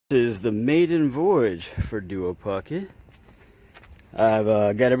This is the Maiden Voyage for Duo Pocket.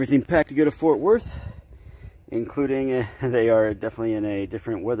 I've got everything packed to go to Fort Worth, including they are definitely in a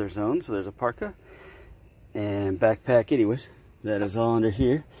different weather zone. So there's a parka and backpack anyways. That is all under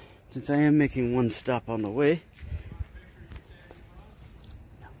here. Since I am making one stop on the way.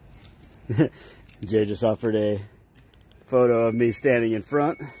 Jay just offered a photo of me standing in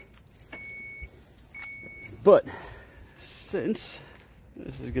front. But since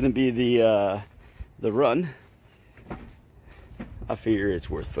this is going to be the run, I figure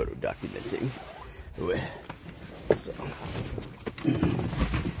it's worth photo documenting. So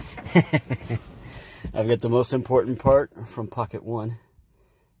I've got the most important part from Pocket 1.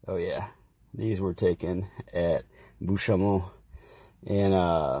 Oh yeah, these were taken at Bouchamont and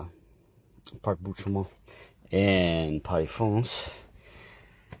Parc Bouchamont and Paris France.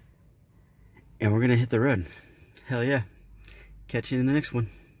 And we're gonna hit the road. Hell yeah. Catch you in the next one.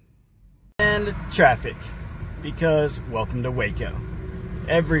 And traffic, because welcome to Waco.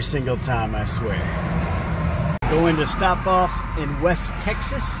 Every single time, I swear. Going to stop off in West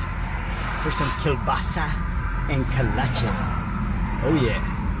Texas for some kielbasa and kolache. Oh yeah.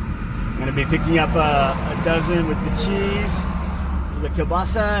 I'm gonna be picking up a dozen with the cheese for the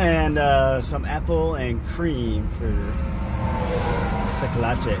kielbasa and some apple and cream for the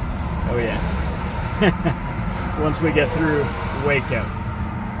kolache. Oh yeah. Once we get through Waco,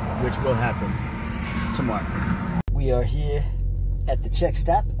 which will happen tomorrow. We are here at the check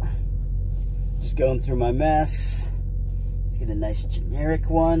stop. Just going through my masks. Let's get a nice generic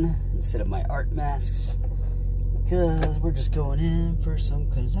one instead of my art masks, because we're just going in for some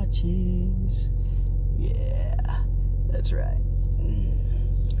kolaches. Yeah, that's right.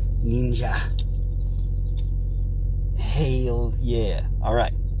 Ninja. Hail yeah. All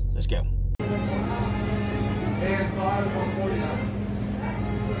right, let's go. And 149.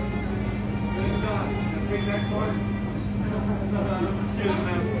 This is done. Take that card. I'm just kidding,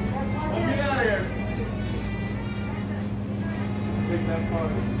 man. Get out of here. Take that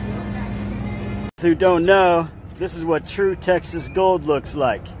card. Who don't know, this is what true Texas gold looks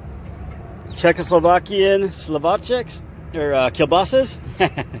like. Czechoslovakian Slovaceks, or kielbasas.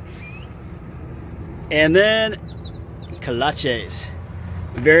 And then kolaches.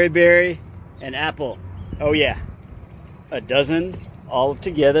 Berry and apple. Oh yeah, a dozen all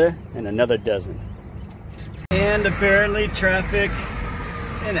together and another dozen. And apparently traffic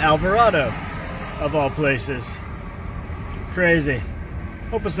in Alvarado, of all places. Crazy.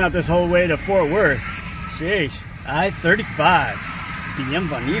 Hope it's not this whole way to Fort Worth. Sheesh, I-35,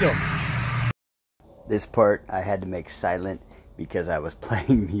 bienvenido. This part I had to make silent because I was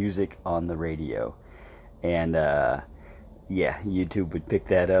playing music on the radio. And yeah, YouTube would pick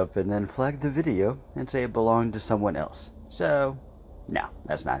that up and then flag the video and say it belonged to someone else. So, no,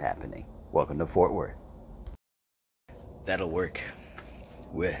 that's not happening. Welcome to Fort Worth. That'll work.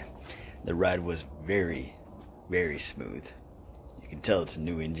 The ride was very, very smooth. You can tell it's a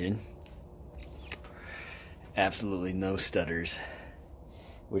new engine. Absolutely no stutters,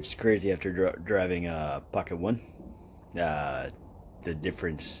 which is crazy after driving a Pocket 1. The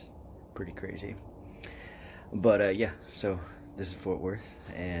difference, pretty crazy. But yeah, so this is Fort Worth,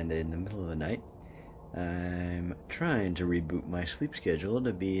 and in the middle of the night, I'm trying to reboot my sleep schedule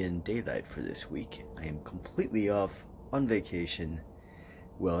to be in daylight for this week. I am completely off on vacation.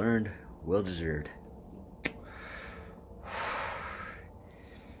 Well earned, well deserved.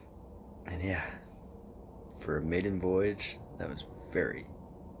 And yeah, for a maiden voyage, that was very,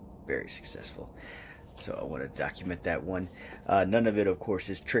 very successful. So I want to document that one. None of it, of course,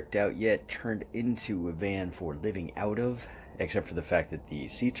 is tricked out yet, turned into a van for living out of, except for the fact that the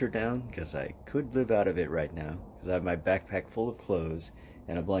seats are down, because I could live out of it right now, because I have my backpack full of clothes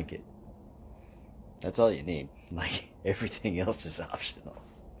and a blanket. That's all you need. Like, everything else is optional.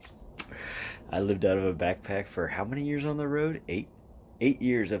 I lived out of a backpack for how many years on the road? 8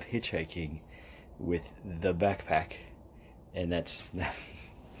 years of hitchhiking with the backpack. And that's...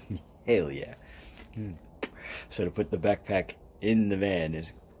 hell yeah. So to put the backpack in the van is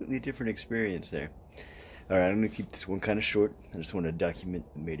a completely different experience there. Alright, I'm going to keep this one kind of short. I just want to document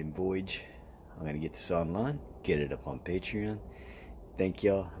the Maiden Voyage. I'm going to get this online, get it up on Patreon. Thank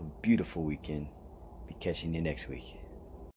y'all. Have a beautiful weekend. Be catching you next week.